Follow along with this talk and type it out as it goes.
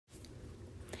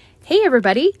Hey,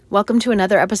 everybody. Welcome to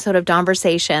another episode of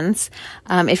Donversations.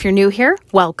 If you're new here,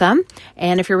 welcome.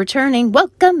 And if you're returning,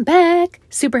 welcome back.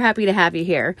 Super happy to have you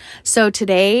here. So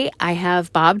today I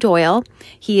have Bob Doyle.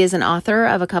 He is an author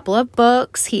of a couple of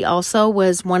books. He also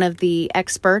was one of the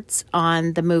experts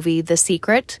on the movie The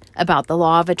Secret about the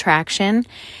law of attraction.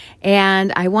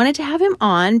 And I wanted to have him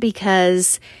on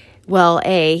because, well,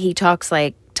 he talks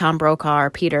like Tom Brokaw or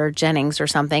Peter Jennings or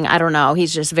something. I don't know.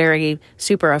 He's just very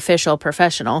super official,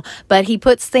 professional, but he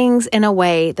puts things in a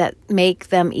way that make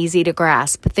them easy to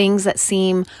grasp. Things that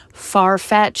seem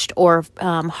far-fetched or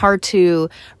hard to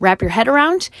wrap your head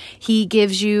around. He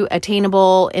gives you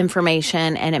attainable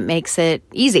information and it makes it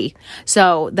easy.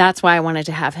 So that's why I wanted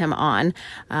to have him on.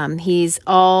 He's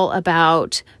all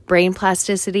about brain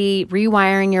plasticity,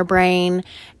 rewiring your brain,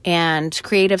 and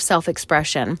creative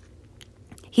self-expression.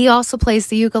 He also plays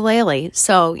the ukulele,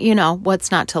 so you know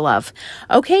what's not to love.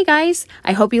 Okay, guys,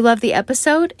 I hope you love the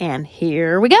episode, and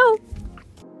here we go.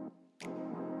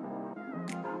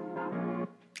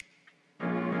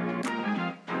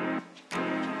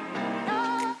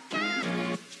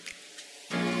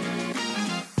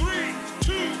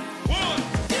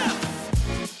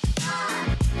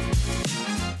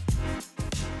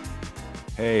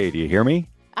 Hey, do you hear me?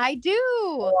 I do.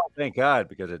 Oh, thank God,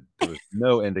 because there was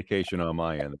no indication on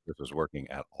my end that this was working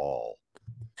at all.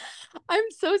 I'm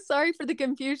so sorry for the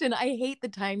confusion. I hate the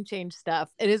time change stuff.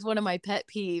 It is one of my pet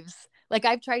peeves. Like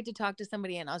I've tried to talk to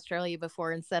somebody in Australia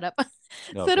before and set up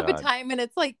a time, and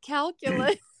it's like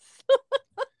calculus.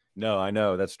 No, I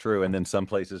know that's true. And then some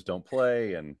places don't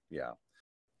play, and yeah.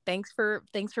 Thanks for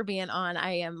being on.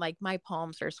 I am like, my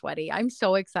palms are sweaty. I'm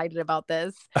so excited about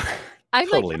this. I'm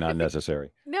Totally like, not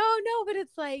necessary. No, but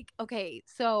it's like, okay,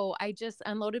 so I just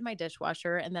unloaded my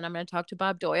dishwasher and then I'm going to talk to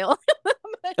Bob Doyle.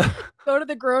 I'm going to go to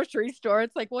the grocery store.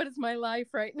 It's like, what is my life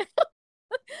right now?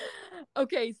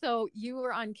 Okay, so you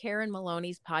were on Karen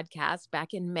Maloney's podcast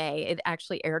back in May. It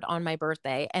actually aired on my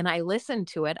birthday and I listened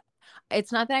to it.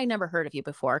 It's not that I never heard of you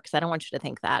before because I don't want you to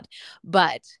think that,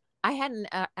 but I hadn't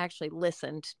actually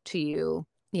listened to you,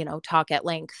 talk at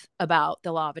length about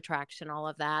the law of attraction, all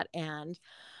of that. And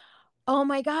oh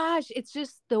my gosh, it's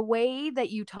just the way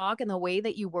that you talk and the way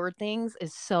that you word things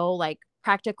is so like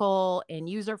practical and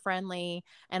user friendly.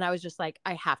 And I was just like,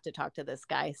 I have to talk to this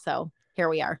guy. So here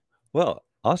we are. Well,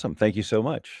 awesome. Thank you so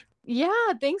much.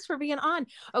 Yeah, thanks for being on.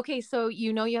 Okay, so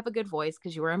you have a good voice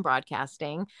because you were in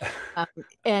broadcasting.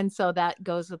 And so that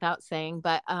goes without saying.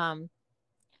 But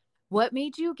what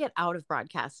made you get out of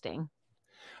broadcasting?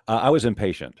 I was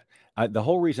impatient. The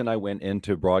whole reason I went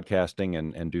into broadcasting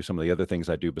and do some of the other things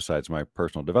I do besides my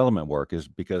personal development work is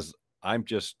because I'm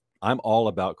all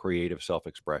about creative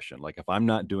self-expression. Like if I'm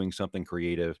not doing something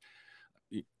creative,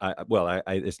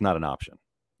 it's not an option.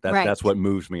 That's what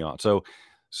moves me on.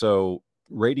 So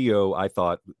radio, I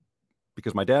thought,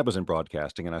 because my dad was in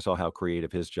broadcasting and I saw how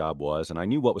creative his job was and I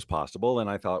knew what was possible. And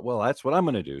I thought, well, that's what I'm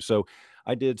going to do. So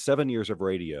I did 7 years of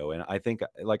radio. And I think,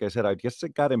 like I said, I guess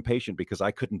it got impatient because I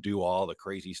couldn't do all the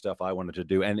crazy stuff I wanted to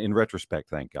do. And in retrospect,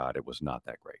 thank God it was not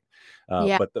that great.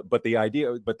 Yeah. But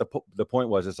the point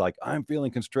was, it's like, I'm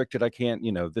feeling constricted. I can't,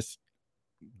 this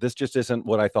just isn't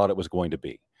what I thought it was going to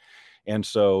be. And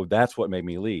so that's what made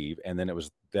me leave. And then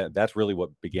that's really what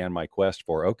began my quest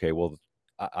for, okay, well,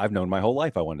 I've known my whole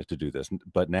life I wanted to do this,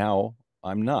 but now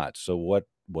I'm not. So what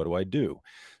do I do?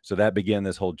 So that began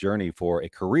this whole journey for a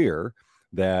career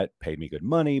that paid me good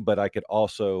money, but I could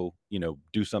also,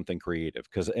 do something creative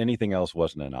because anything else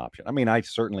wasn't an option. I mean, I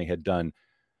certainly had done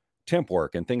temp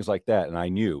work and things like that. And I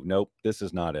knew, nope, this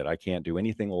is not it. I can't do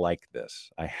anything like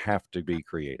this. I have to be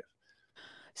creative.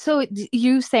 So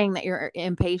you saying that you're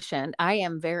impatient, I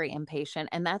am very impatient.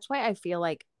 And that's why I feel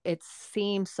like it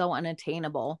seems so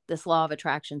unattainable, this law of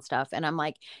attraction stuff. And I'm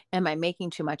like, am I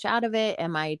making too much out of it?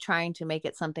 Am I trying to make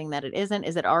it something that it isn't?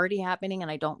 Is it already happening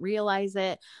and I don't realize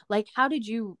it? Like, how did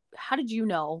you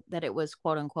know that it was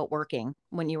quote unquote working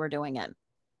when you were doing it?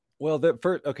 Well,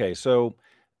 so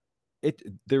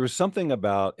there was something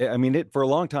about, I mean, for a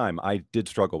long time, I did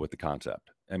struggle with the concept.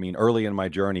 I mean, early in my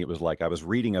journey, it was like I was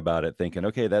reading about it thinking,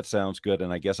 okay, that sounds good.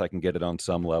 And I guess I can get it on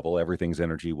some level. Everything's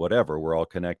energy, whatever. We're all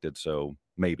connected. So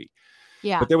maybe.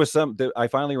 Yeah. But there was I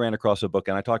finally ran across a book,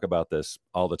 and I talk about this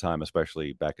all the time,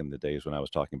 especially back in the days when I was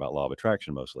talking about law of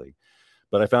attraction mostly.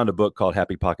 But I found a book called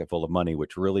Happy Pocket Full of Money,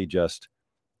 which really just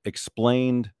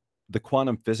explained the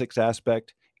quantum physics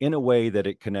aspect in a way that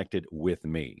it connected with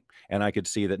me. And I could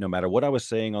see that no matter what I was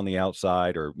saying on the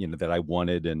outside or, that I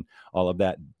wanted and all of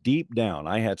that, deep down,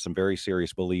 I had some very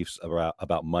serious beliefs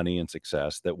about money and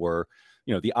success that were,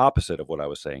 the opposite of what I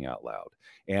was saying out loud.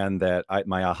 And that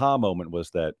my aha moment was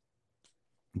that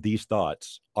these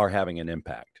thoughts are having an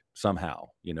impact. somehow,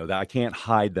 that I can't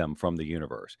hide them from the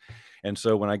universe. And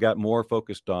so when I got more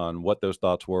focused on what those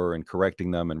thoughts were and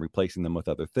correcting them and replacing them with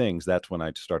other things, that's when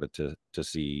I started to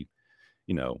see,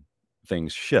 you know,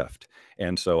 things shift.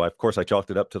 And so of course I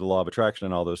chalked it up to the law of attraction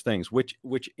and all those things, which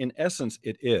in essence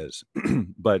it is.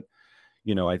 But,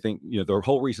 I think, the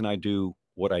whole reason I do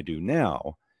what I do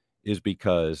now is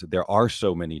because there are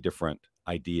so many different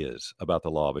ideas about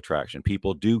the law of attraction.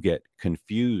 People do get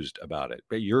confused about it.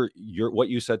 But what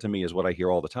you said to me is what I hear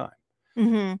all the time.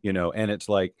 Mm-hmm. And it's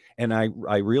like, and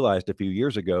I realized a few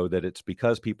years ago that it's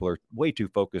because people are way too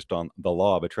focused on the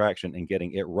law of attraction and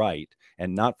getting it right,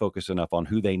 and not focused enough on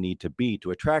who they need to be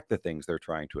to attract the things they're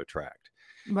trying to attract.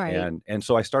 Right. And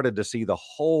so I started to see the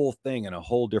whole thing in a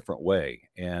whole different way.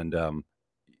 And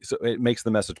so it makes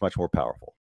the message much more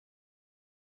powerful.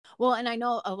 Well, and I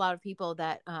know a lot of people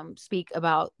that speak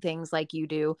about things like you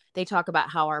do. They talk about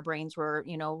how our brains were,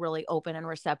 really open and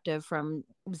receptive from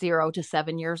 0 to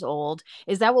 7 years old.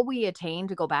 Is that what we attain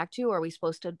to go back to? Or are we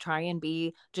supposed to try and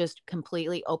be just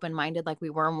completely open minded like we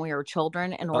were when we were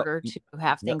children in Uh, order to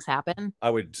have no, things happen? I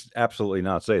would absolutely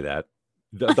not say that.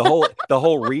 The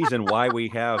whole reason why we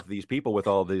have these people with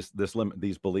all these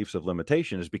beliefs of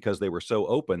limitation is because they were so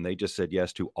open. They just said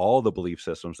yes to all the belief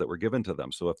systems that were given to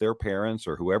them. So if their parents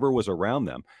or whoever was around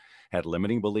them had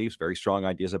limiting beliefs, very strong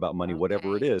ideas about money,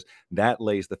 whatever it Okay. is, that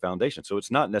lays the foundation. So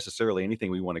it's not necessarily anything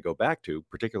we want to go back to,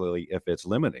 particularly if it's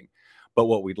limiting. But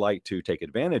what we'd like to take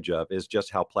advantage of is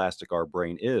just how plastic our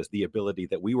brain is, the ability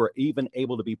that we were even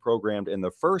able to be programmed in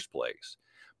the first place.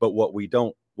 But what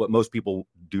most people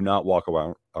do not walk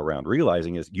around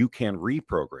realizing is you can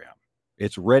reprogram.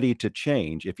 It's ready to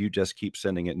change if you just keep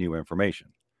sending it new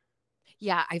information.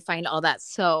 Yeah, I find all that,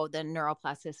 so the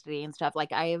neuroplasticity and stuff,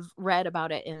 like I've read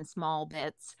about it in small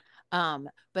bits.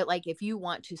 But like if you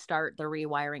want to start the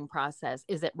rewiring process,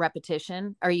 is it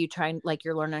repetition? Are you trying, like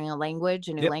you're learning a language,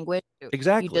 a new Yep, language? You just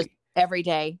exactly. every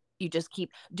day, you just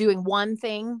keep doing one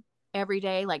thing every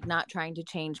day, like not trying to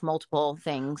change multiple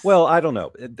things. Well, I don't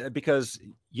know, because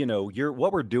you're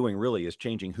what we're doing really is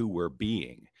changing who we're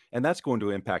being, and that's going to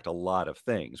impact a lot of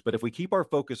things. But if we keep our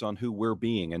focus on who we're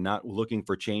being and not looking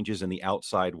for changes in the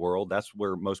outside world, that's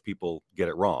where most people get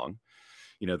it wrong.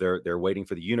 They're waiting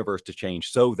for the universe to change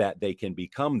so that they can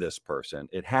become this person.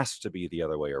 It has to be the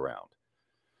other way around.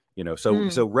 So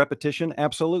Mm. repetition,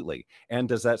 absolutely. And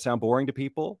does that sound boring to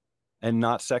people and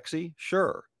not sexy?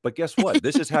 Sure. But guess what?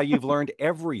 This is how you've learned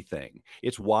everything.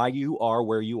 It's why you are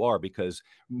where you are, because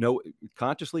no,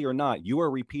 consciously or not, you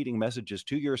are repeating messages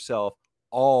to yourself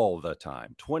all the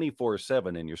time,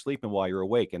 24/7, and you're sleeping while you're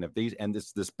awake. And if these and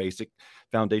this basic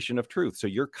foundation of truth. So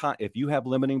if you have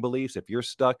limiting beliefs, if you're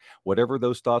stuck, whatever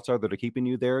those thoughts are that are keeping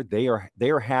you there, they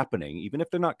are happening, even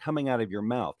if they're not coming out of your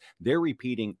mouth. They're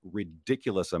repeating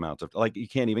ridiculous amounts of, like, you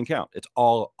can't even count. It's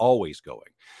always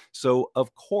going. So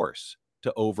of course,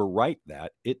 to overwrite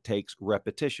that, it takes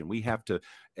repetition. We have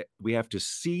to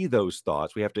see those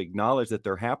thoughts. We have to acknowledge that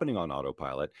they're happening on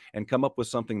autopilot and come up with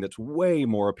something that's way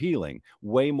more appealing,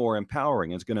 way more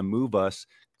empowering. It's going to move us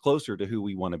closer to who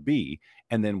we want to be.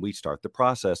 And then we start the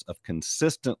process of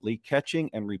consistently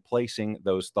catching and replacing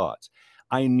those thoughts.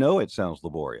 I know it sounds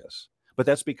laborious, but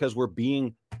that's because we're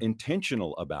being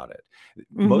intentional about it.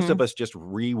 Most Hmm. of us just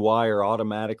rewire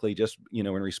automatically, just, in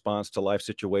response to life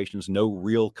situations, no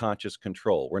real conscious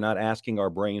control. We're not asking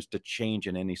our brains to change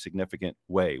in any significant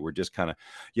way. We're just kind of,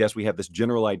 yes, we have this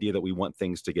general idea that we want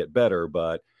things to get better,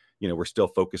 but, we're still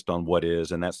focused on what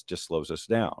is, and that just slows us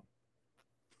down.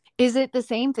 Is it the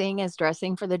same thing as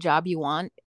dressing for the job you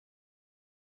want?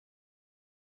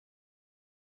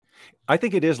 I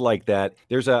think it is like that.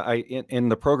 In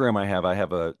the program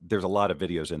there's a lot of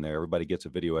videos in there. Everybody gets a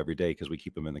video every day because we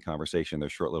keep them in the conversation. They're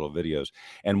short little videos.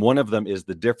 And one of them is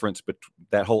the difference between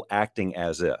that whole acting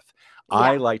as if.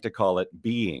 I Yeah. like to call it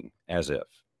being as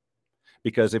if.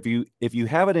 Because if you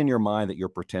have it in your mind that you're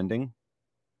pretending,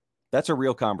 that's a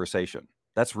real conversation.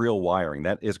 That's real wiring.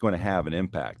 That is going to have an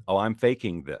impact. Oh, I'm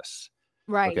faking this.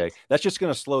 Okay. Right. That's just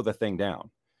going to slow the thing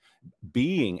down.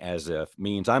 Being as if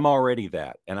means I'm already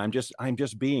that, and I'm just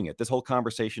being it. This whole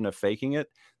conversation of faking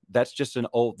it, that's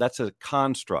a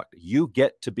construct. You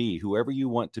get to be whoever you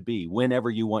want to be whenever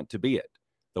you want to be it.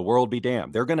 The world be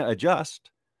damned. They're going to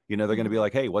adjust. They're going to be Mhm.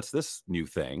 like, hey, what's this new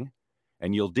thing?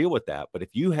 And you'll deal with that. But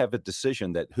if you have a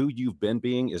decision that who you've been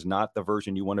being is not the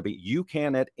version you want to be, you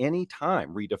can at any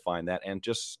time redefine that and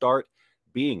just start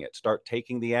being it, start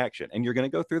taking the action. And you're going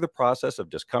to go through the process of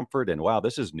discomfort and, wow,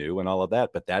 this is new and all of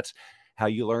that. But that's how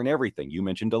you learn everything. You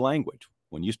mentioned a language.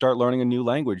 When you start learning a new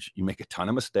language, you make a ton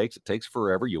of mistakes. It takes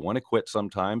forever. You want to quit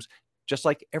sometimes, just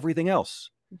like everything else.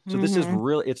 So this is Mm-hmm.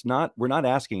 really, it's not, we're not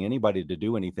asking anybody to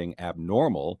do anything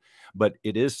abnormal, but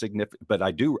it is significant. But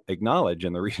I do acknowledge,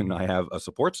 and the reason I have a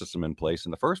support system in place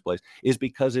in the first place is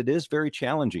because it is very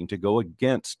challenging to go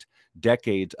against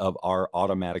decades of our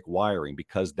automatic wiring,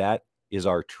 because that is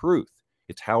our truth.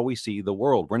 It's how we see the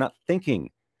world. We're not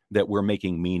thinking that we're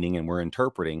making meaning and we're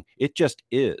interpreting, it just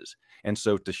is. And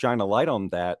so to shine a light on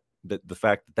that, the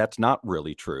fact that that's not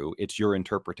really true, it's your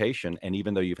interpretation, and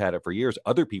even though you've had it for years,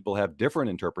 other people have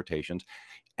different interpretations,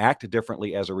 act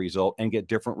differently as a result, and get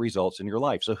different results in your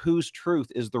life. So whose truth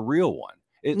is the real one?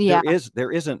 Yeah.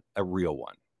 There isn't a real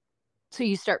one. So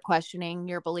you start questioning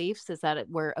your beliefs. Is that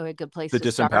where a good place The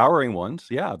to start? disempowering ones,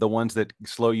 yeah, the ones that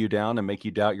slow you down and make you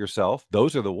doubt yourself,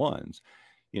 those are the ones,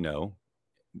 you know,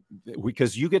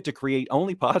 because you get to create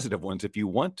only positive ones if you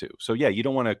want to. So yeah, you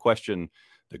don't want to question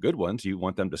the good ones. You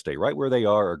want them to stay right where they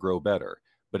are or grow better.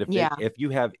 But Yeah. if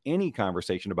you have any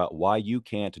conversation about why you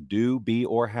can't do, be,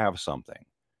 or have something,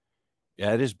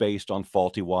 that is based on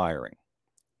faulty wiring.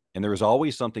 And there is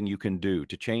always something you can do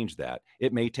to change that.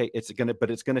 It may take,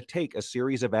 but it's going to take a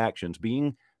series of actions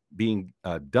being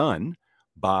done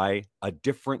by a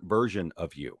different version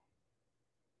of you.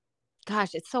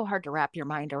 Gosh, it's so hard to wrap your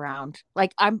mind around.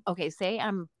 Like, I'm okay, say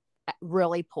I'm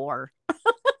really poor.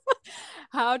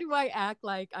 How do I act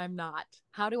like I'm not?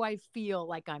 How do I feel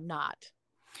like I'm not?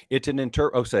 It's an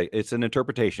it's an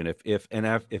interpretation. If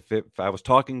I was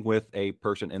talking with a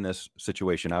person in this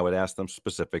situation, I would ask them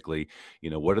specifically,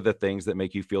 what are the things that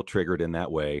make you feel triggered in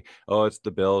that way? Oh, it's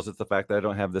the bills, it's the fact that I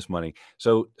don't have this money.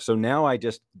 So now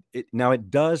it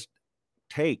does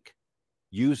take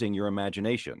using your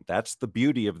imagination. That's the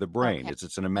beauty of the brain. Okay.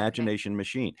 It's an Okay. imagination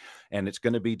machine, and it's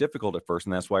going to be difficult at first,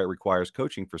 and that's why it requires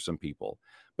coaching for some people.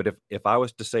 But if I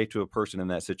was to say to a person in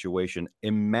that situation,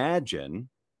 imagine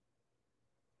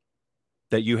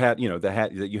that you had,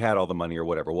 that you had all the money or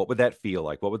whatever, what would that feel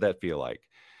like? What would that feel like?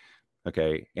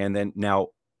 Okay. And then now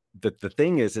the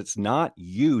thing is, it's not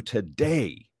you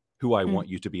today who I Mm, want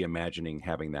you to be imagining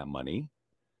having that money.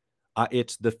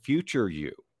 It's the future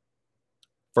you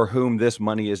for whom this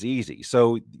money is easy.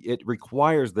 So it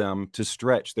requires them to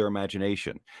stretch their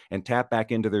imagination and tap back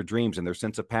into their dreams and their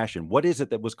sense of passion. What is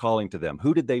it that was calling to them?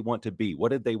 Who did they want to be?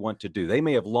 What did they want to do? They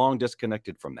may have long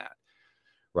disconnected from that.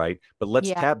 Right. But let's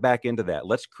yeah. tap back into that.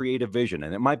 Let's create a vision.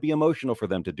 And it might be emotional for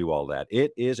them to do all that.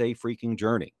 It is a freaking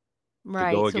journey to go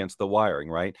Right. So against the wiring.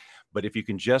 Right. But if you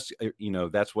can just,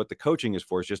 that's what the coaching is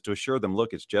for, is just to assure them,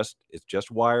 look, it's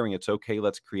just wiring. It's okay.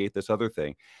 Let's create this other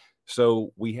thing.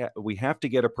 So we have to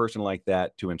get a person like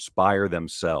that to inspire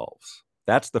themselves.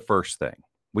 That's the first thing.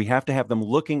 We have to have them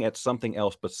looking at something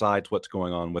else besides what's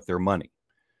going on with their money,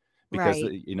 because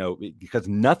right. because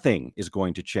nothing is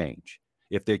going to change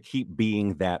if they keep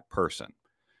being that person.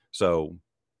 So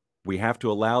we have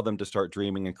to allow them to start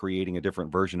dreaming and creating a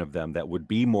different version of them that would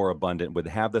be more abundant, would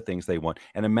have the things they want,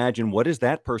 and imagine, what is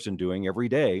that person doing every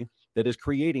day that is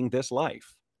creating this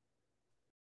life?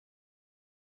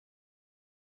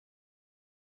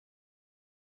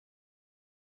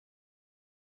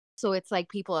 So it's like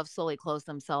people have slowly closed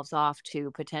themselves off to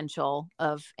potential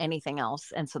of anything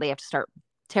else. And so they have to start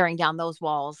tearing down those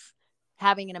walls,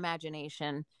 having an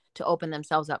imagination to open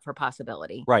themselves up for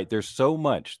possibility. Right. There's so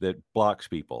much that blocks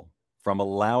people from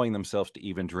allowing themselves to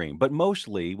even dream. But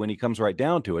mostly, when he comes right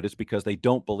down to it, it's because they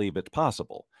don't believe it's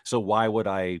possible. So why would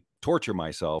I torture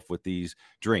myself with these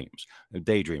dreams,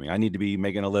 daydreaming? I need to be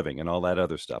making a living and all that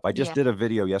other stuff. I just Yeah. did a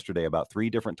video yesterday about 3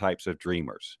 different types of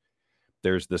dreamers.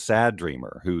 There's the sad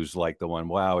dreamer, who's like the one,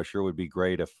 wow, it sure would be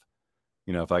great if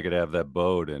I could have that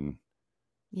boat and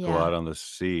go Yeah. out on the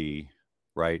sea,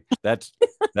 right? That's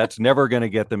never going to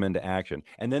get them into action.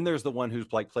 And then there's the one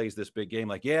who's like plays this big game,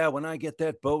 like, yeah, when I get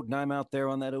that boat and I'm out there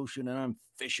on that ocean and I'm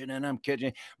fishing and I'm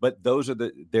catching. But those are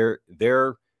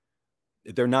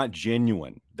they're not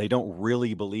genuine. They don't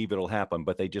really believe it'll happen,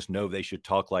 but they just know they should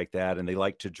talk like that, and they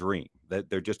like to dream. That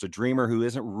they're just a dreamer who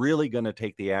isn't really going to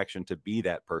take the action to be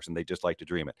that person. They just like to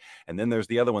dream it. And then there's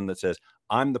the other one that says,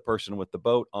 I'm the person with the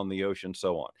boat on the ocean,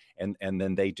 so on. And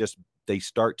then they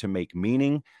start to make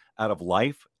meaning out of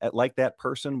life like that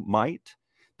person might.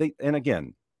 And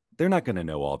again, they're not going to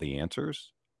know all the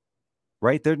answers.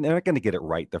 Right? They're not going to get it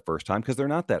right the first time because they're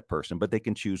not that person, but they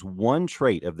can choose one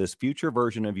trait of this future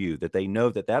version of you that they know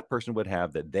that that person would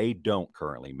have that they don't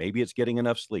currently. Maybe it's getting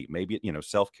enough sleep. Maybe,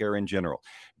 self-care in general,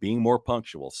 being more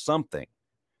punctual, some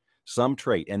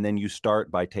trait. And then you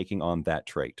start by taking on that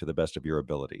trait to the best of your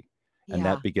ability. And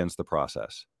Yeah. that begins the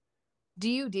process. Do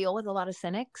you deal with a lot of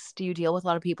cynics? Do you deal with a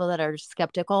lot of people that are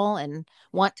skeptical and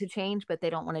want to change, but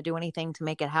they don't want to do anything to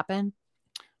make it happen?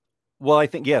 Well, I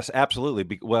think, yes,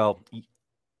 absolutely. Well,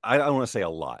 I don't want to say a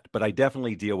lot, but I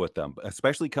definitely deal with them,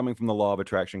 especially coming from the law of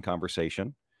attraction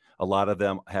conversation. A lot of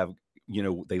them have,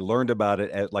 they learned about it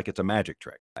as, like it's a magic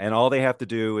trick. And all they have to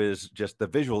do is just the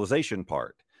visualization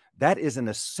part. That is an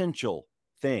essential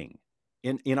thing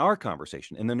in our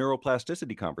conversation, in the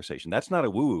neuroplasticity conversation. That's not a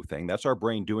woo-woo thing. That's our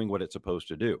brain doing what it's supposed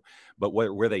to do. But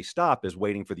where they stop is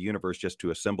waiting for the universe just to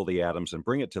assemble the atoms and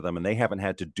bring it to them, and they haven't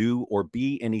had to do or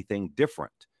be anything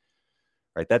different.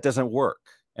 Right? That doesn't work.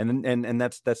 And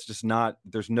that's just not,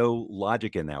 there's no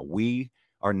logic in that. We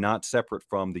are not separate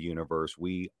from the universe.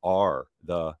 We are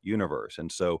the universe.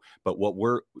 And so, but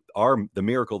the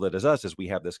miracle that is us is we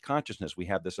have this consciousness, we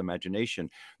have this imagination.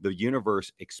 The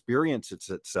universe experiences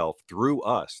itself through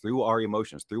us, through our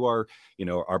emotions, through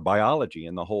our biology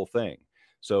and the whole thing.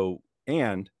 So,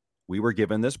 and we were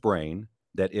given this brain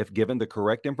that, if given the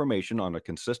correct information on a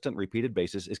consistent, repeated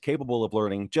basis, is capable of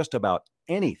learning just about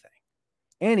anything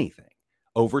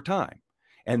over time.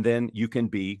 And then you can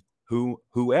be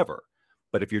whoever.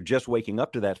 But if you're just waking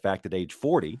up to that fact at age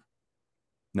 40,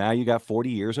 now you got 40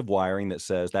 years of wiring that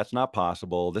says that's not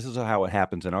possible. This is how it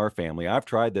happens in our family. I've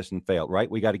tried this and failed, right?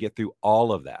 We got to get through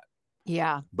all of that.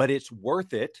 Yeah. But it's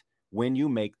worth it when you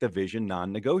make the vision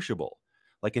non-negotiable.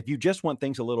 Like, if you just want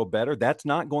things a little better, that's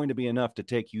not going to be enough to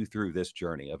take you through this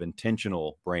journey of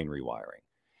intentional brain rewiring.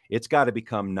 It's got to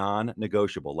become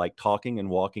non-negotiable, like talking and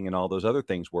walking and all those other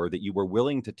things were, that you were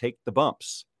willing to take the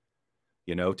bumps,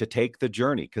 to take the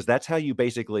journey. Because that's how you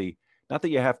basically, not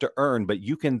that you have to earn, but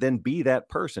you can then be that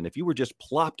person. If you were just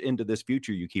plopped into this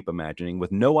future you keep imagining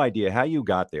with no idea how you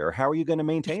got there, how are you going to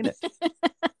maintain it?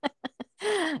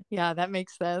 Yeah, that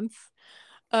makes sense.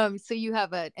 So you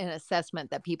have an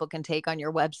assessment that people can take on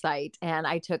your website, and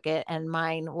I took it, and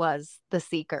mine was The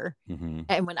Seeker. Mm-hmm.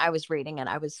 And when I was reading it,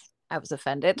 I was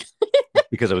offended.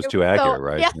 Because it was too accurate,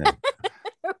 right? Yeah.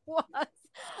 It was.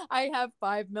 I have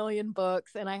 5 million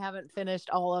books and I haven't finished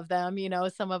all of them.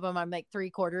 Some of them I'm like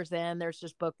 3/4 in. There's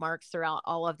just bookmarks throughout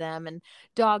all of them and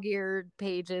dog-eared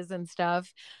pages and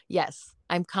stuff. Yes,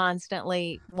 I'm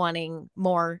constantly wanting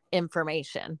more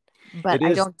information, but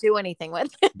I don't do anything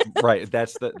with it. Right.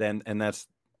 That's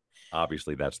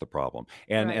obviously that's the problem.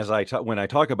 And right. When I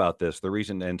talk about this, the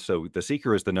reason, and so the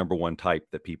Seeker is the number one type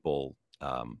that people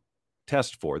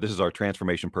test for. This is our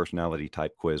transformation personality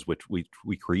type quiz, which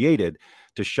we created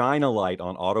to shine a light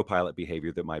on autopilot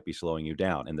behavior that might be slowing you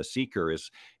down. And the Seeker is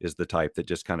the type that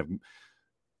just kind of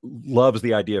loves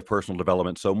the idea of personal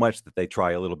development so much that they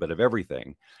try a little bit of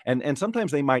everything. And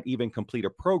sometimes they might even complete a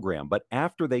program, but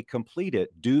after they complete it,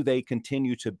 do they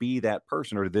continue to be that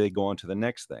person, or do they go on to the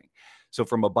next thing? So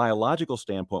from a biological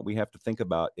standpoint, we have to think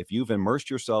about, if you've immersed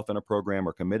yourself in a program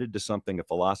or committed to something, a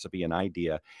philosophy, an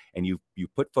idea, and you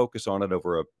put focus on it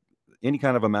over any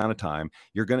kind of amount of time,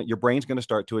 your brain's going to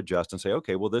start to adjust and say,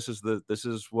 okay, well, this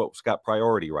is what's got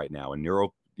priority right now, and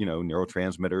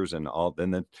neurotransmitters and all,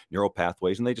 then the neural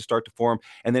pathways, and they just start to form.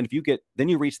 And then then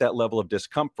you reach that level of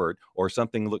discomfort, or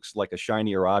something looks like a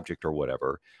shinier object or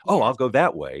whatever. Yes. Oh, I'll go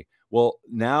that way. Well,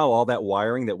 now all that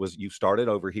wiring that you started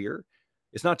over here,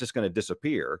 it's not just going to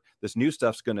disappear. This new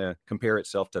stuff's going to compare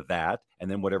itself to that,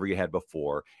 and then whatever you had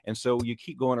before. And so you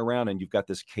keep going around, and you've got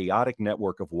this chaotic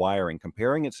network of wiring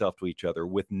comparing itself to each other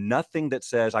with nothing that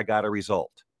says, I got a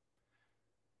result.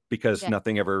 Because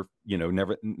nothing ever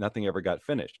got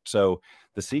finished. So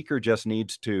the Seeker just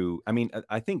needs to,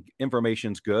 I think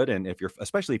information's good. And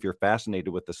especially if you're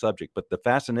fascinated with the subject, but the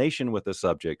fascination with the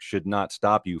subject should not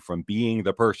stop you from being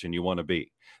the person you want to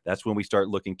be. That's when we start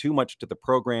looking too much to the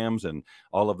programs and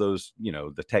all of those,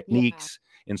 the techniques,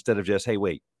 instead of just, hey,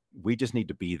 wait, we just need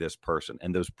to be this person.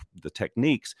 And the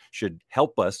techniques should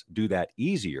help us do that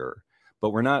easier, but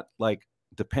we're not like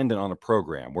dependent on a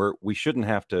program where we shouldn't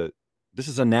have to. This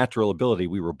is a natural ability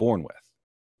we were born with.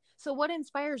 So what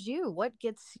inspires you? What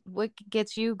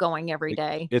gets you going every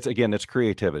day? It's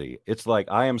creativity. It's like,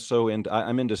 I'm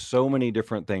into so many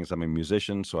different things. I'm a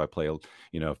musician, so I play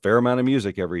a fair amount of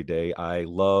music every day. I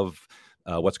love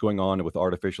what's going on with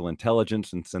artificial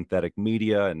intelligence and synthetic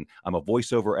media. And I'm a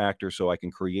voiceover actor, so I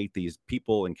can create these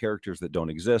people and characters that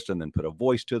don't exist and then put a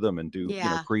voice to them and do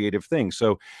creative things.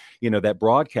 So, that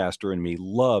broadcaster in me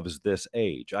loves this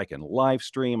age. I can live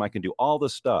stream, I can do all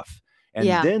this stuff, and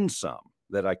then some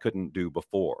that I couldn't do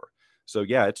before. So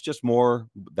it's just more,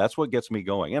 that's what gets me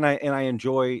going. And I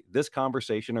enjoy this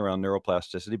conversation around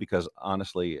neuroplasticity because,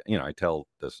 honestly, I tell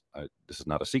this, this is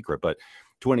not a secret, but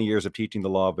 20 years of teaching the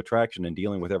law of attraction and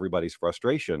dealing with everybody's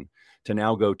frustration, to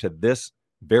now go to this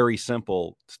very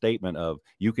simple statement of,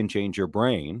 you can change your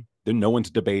brain. Then no one's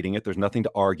debating it. There's nothing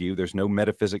to argue. There's no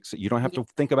metaphysics. You don't have to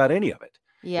think about any of it.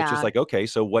 It's just Yeah. like, okay,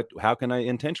 so how can I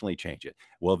intentionally change it?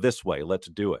 Well, this way, let's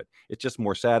do it. It's just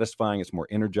more satisfying. It's more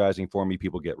energizing for me.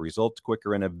 People get results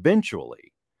quicker. And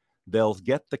eventually they'll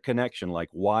get the connection, like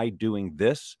why doing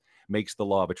this makes the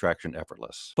law of attraction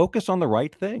effortless. Focus on the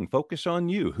right thing. Focus on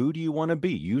you. Who do you want to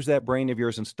be? Use that brain of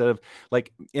yours instead of,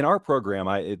 like, in our program,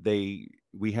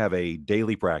 we have a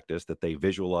daily practice that they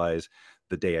visualize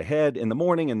the day ahead in the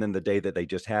morning and then the day that they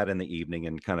just had in the evening,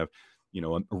 and kind of,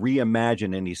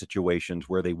 reimagine any situations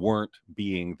where they weren't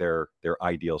being their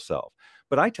ideal self.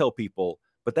 But I tell people,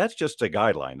 but that's just a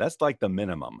guideline. That's like the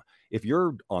minimum. If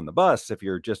you're on the bus, if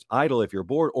you're just idle, if you're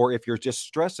bored, or if you're just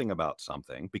stressing about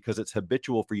something because it's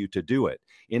habitual for you to do it,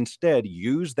 instead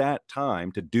use that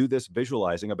time to do this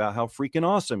visualizing about how freaking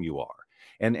awesome you are.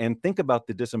 And think about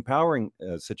the disempowering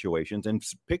situations, and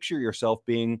picture yourself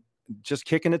being just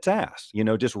kicking its ass,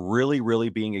 just really, really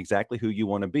being exactly who you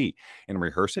want to be, and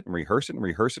rehearse it and rehearse it and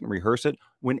rehearse it and rehearse it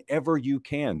whenever you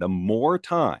can. The more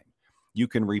time you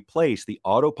can replace the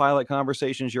autopilot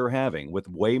conversations you're having with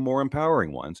way more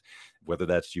empowering ones, whether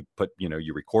that's you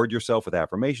record yourself with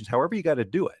affirmations, however you got to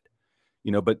do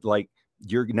it, but like,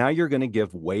 you're going to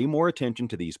give way more attention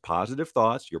to these positive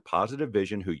thoughts, your positive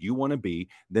vision, who you want to be,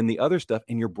 than the other stuff.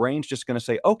 And your brain's just going to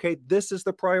say, okay, this is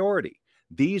the priority.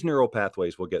 These neural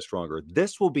pathways will get stronger.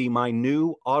 This will be my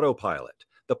new autopilot,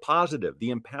 the positive, the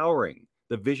empowering,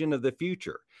 the vision of the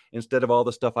future, instead of all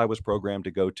the stuff I was programmed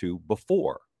to go to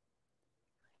before.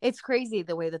 It's crazy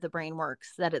the way that the brain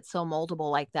works, that it's so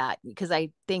moldable like that, because I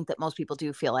think that most people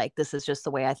do feel like this is just the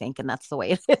way I think and that's the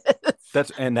way it is.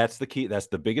 That's the key. That's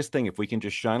the biggest thing. If we can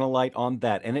just shine a light on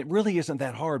that, and it really isn't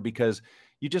that hard, because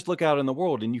you just look out in the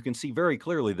world and you can see very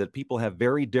clearly that people have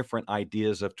very different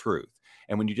ideas of truth.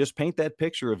 And when you just paint that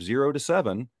picture of 0 to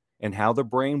 7 and how the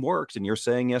brain works, and you're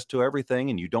saying yes to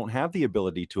everything, and you don't have the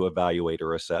ability to evaluate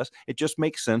or assess, it just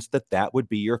makes sense that that would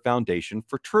be your foundation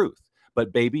for truth.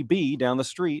 But baby B down the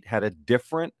street had a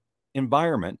different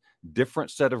environment, different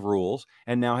set of rules,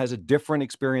 and now has a different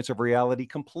experience of reality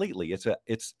completely.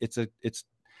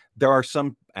 There are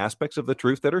some aspects of the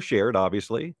truth that are shared.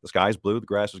 Obviously, the sky's blue, the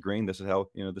grass is green. This is how,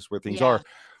 this is where things Yeah. are.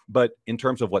 But in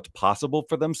terms of what's possible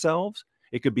for themselves,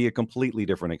 it could be a completely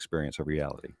different experience of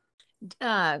reality.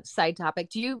 Side topic.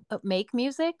 Do you make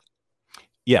music?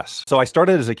 Yes. So I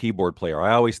started as a keyboard player.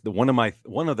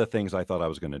 One of the things I thought I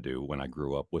was going to do when I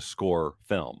grew up was score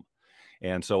film.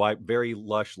 And so very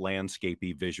lush,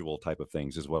 landscapey, visual type of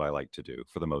things is what I like to do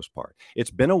for the most part.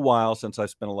 It's been a while since I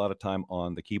spent a lot of time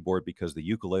on the keyboard, because the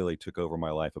ukulele took over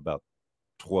my life about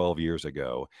 12 years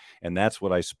ago. And that's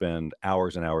what I spend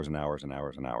hours and hours and hours and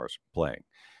hours and hours playing.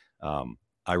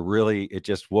 It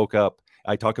just woke up.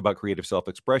 I talk about creative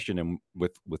self-expression, and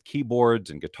with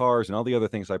keyboards and guitars and all the other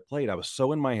things I played, I was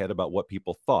so in my head about what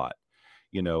people thought,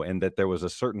 and that there was a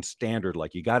certain standard,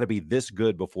 like you got to be this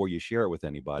good before you share it with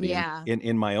anybody. And Yeah.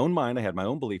 in my own mind, I had my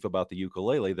own belief about the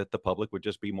ukulele, that the public would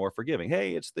just be more forgiving.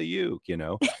 Hey, it's the uke.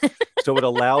 So it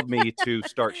allowed me to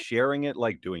start sharing it,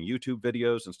 like doing YouTube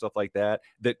videos and stuff like that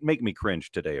make me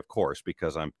cringe today, of course,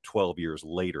 because I'm 12 years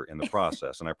later in the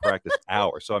process and I practiced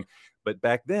hours. But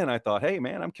back then I thought, hey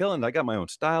man, I'm killing it. I got my own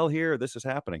style here. This is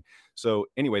happening. So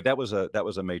anyway, that was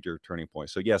a major turning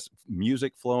point. So yes,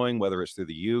 music flowing, whether it's through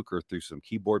the uke or through some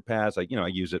keyboard pads, I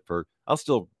use it I'll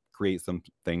still create some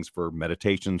things for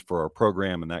meditations for our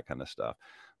program and that kind of stuff.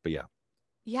 But yeah.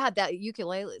 Yeah, that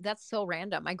ukulele, that's so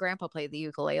random. My grandpa played the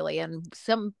ukulele, and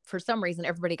for some reason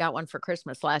everybody got one for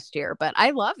Christmas last year, but I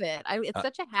love it. It's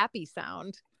such a happy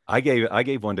sound. I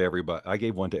gave one to everybody. I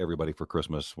gave one to everybody for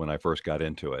Christmas when I first got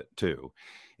into it too.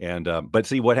 And but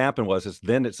see, what happened is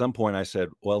then at some point I said,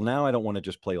 well, now I don't want to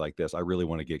just play like this. I really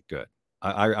want to get good.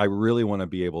 I really want to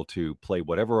be able to play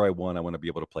whatever I want. I want to be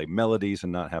able to play melodies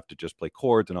and not have to just play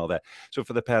chords and all that. So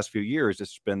for the past few years,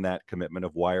 it's been that commitment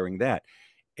of wiring that.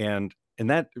 And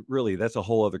that's a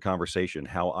whole other conversation,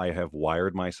 how I have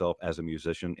wired myself as a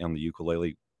musician on the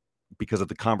ukulele, because of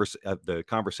the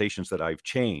conversations that I've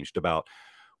changed about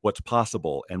what's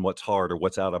possible and what's hard or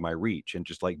what's out of my reach. And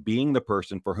just like being the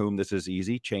person for whom this is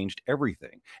easy changed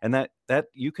everything. And that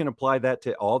you can apply that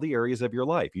to all the areas of your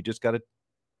life. You just got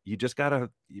to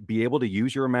be able to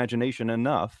use your imagination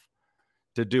enough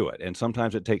to do it. And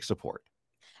sometimes it takes support.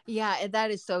 Yeah,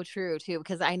 that is so true too,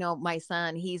 because I know my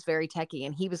son, he's very techie,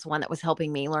 and he was the one that was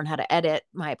helping me learn how to edit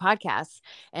my podcasts.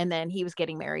 And then he was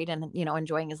getting married and,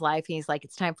 enjoying his life. He's like,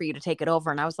 it's time for you to take it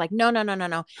over. And I was like, no, no, no, no,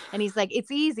 no. And he's like,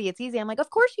 it's easy. It's easy. I'm like, of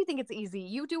course you think it's easy.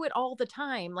 You do it all the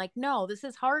time. Like, no, this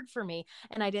is hard for me.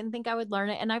 And I didn't think I would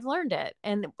learn it. And I've learned it.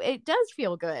 And it does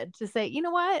feel good to say, you know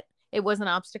what? It was an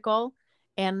obstacle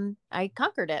and I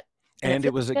conquered it. And it And it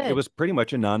feels was it good. was pretty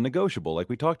much a non-negotiable, like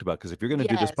we talked about, because if you're going to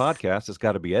do this Yes. podcast, it's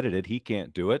got to be edited. He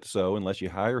can't do it, so unless you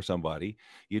hire somebody,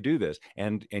 you do this.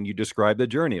 And you describe the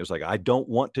journey. It was like, I don't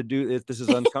want to do this. This is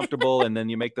uncomfortable, and then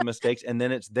you make the mistakes, and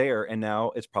then it's there, and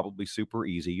now it's probably super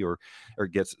easy, or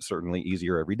gets certainly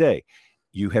easier every day.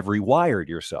 You have rewired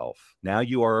yourself. Now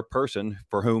you are a person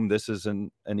for whom this is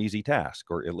an easy task,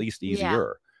 or at least Yeah.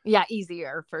 easier. Yeah,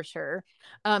 easier for sure.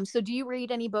 So do you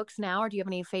read any books now, or do you have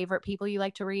any favorite people you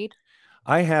like to read?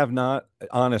 I have not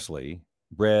honestly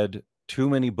read too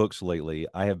many books lately.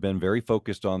 I have been very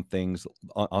focused on things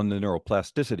on the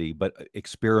neuroplasticity, but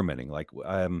experimenting. Like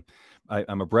I'm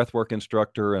a breathwork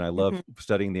instructor, and I love Mhm.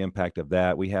 studying the impact of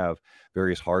that. We have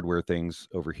various hardware things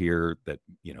over here that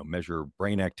measure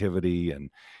brain activity and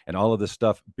all of this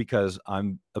stuff because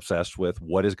I'm obsessed with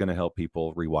what is going to help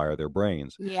people rewire their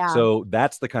brains. Yeah. So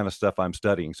that's the kind of stuff I'm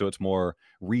studying. So it's more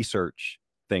research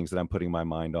things that I'm putting my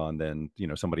mind on than,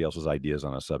 somebody else's ideas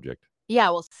on a subject. Yeah,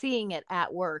 well, seeing it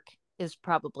at work is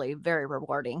probably very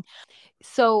rewarding.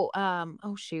 So,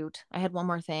 oh shoot, I had one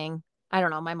more thing. I don't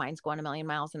know, my mind's going a million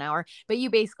miles an hour, but you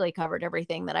basically covered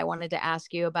everything that I wanted to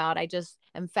ask you about. I just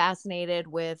am fascinated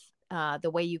with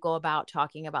the way you go about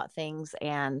talking about things,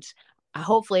 and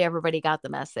hopefully everybody got the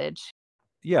message.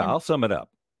 Yeah, And I'll sum it up.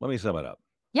 Let me sum it up.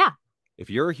 yeah, If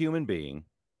you're a human being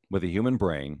with a human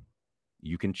brain,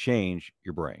 you can change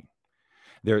your brain.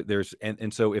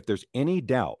 And so if there's any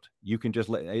doubt, you can just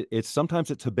it's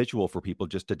sometimes it's habitual for people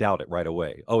just to doubt it right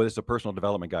away. Oh, this is a personal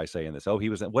development guy saying this. Oh, he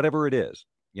was whatever it is,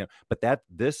 but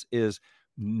this is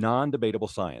non-debatable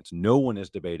science. No one is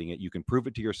debating it. You can prove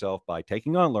it to yourself by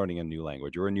taking on learning a new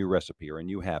language or a new recipe or a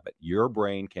new habit. Your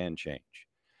brain can change.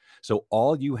 So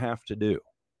all you have to do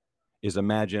is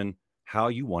imagine how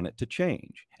you want it to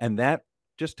change. And that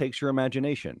just takes your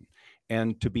imagination.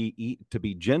 And to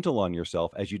be gentle on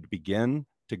yourself as you begin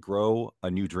to grow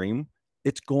a new dream,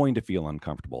 it's going to feel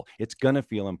uncomfortable. It's going to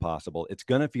feel impossible. It's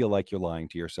going to feel like you're lying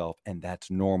to yourself, and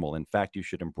that's normal. In fact, you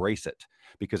should embrace it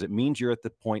because it means you're at the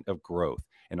point of growth.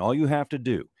 And all you have to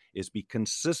do is be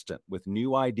consistent with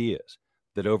new ideas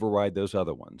that override those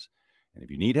other ones. And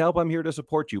if you need help, I'm here to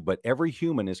support you. But every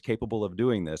human is capable of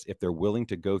doing this if they're willing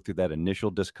to go through that initial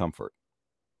discomfort.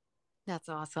 that's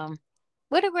awesome.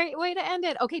 What a great way to end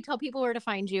it. Okay, tell people where to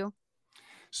find you.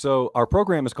 So our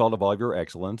program is called Evolve Your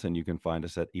Excellence, and you can find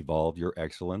us at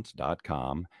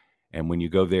evolveyourexcellence.com. And when you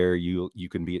go there, you'll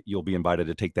be invited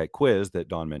to take that quiz that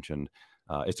Dawn mentioned.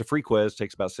 It's a free quiz,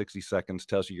 takes about 60 seconds,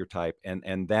 tells you your type,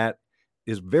 and that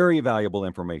is very valuable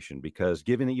information because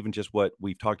given even just what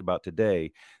we've talked about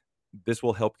today, this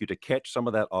will help you to catch some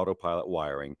of that autopilot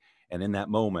wiring, and in that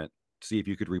moment, see if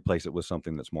you could replace it with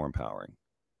something that's more empowering.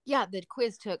 Yeah, the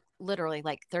quiz took literally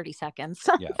like 30 seconds.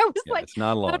 Yeah, I was yeah, like, it's not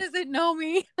how long. does it know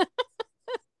me?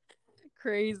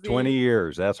 Crazy. 20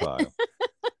 years, that's why.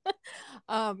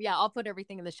 Yeah, I'll put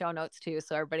everything in the show notes too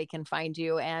so everybody can find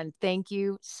you. And thank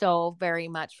you so very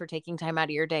much for taking time out of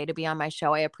your day to be on my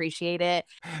show. I appreciate it.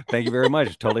 Thank you very much.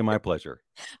 It's totally my pleasure.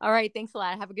 All right. Thanks a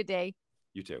lot. Have a good day.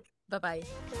 You too. Bye bye.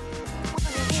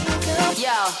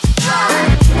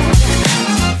 Yo.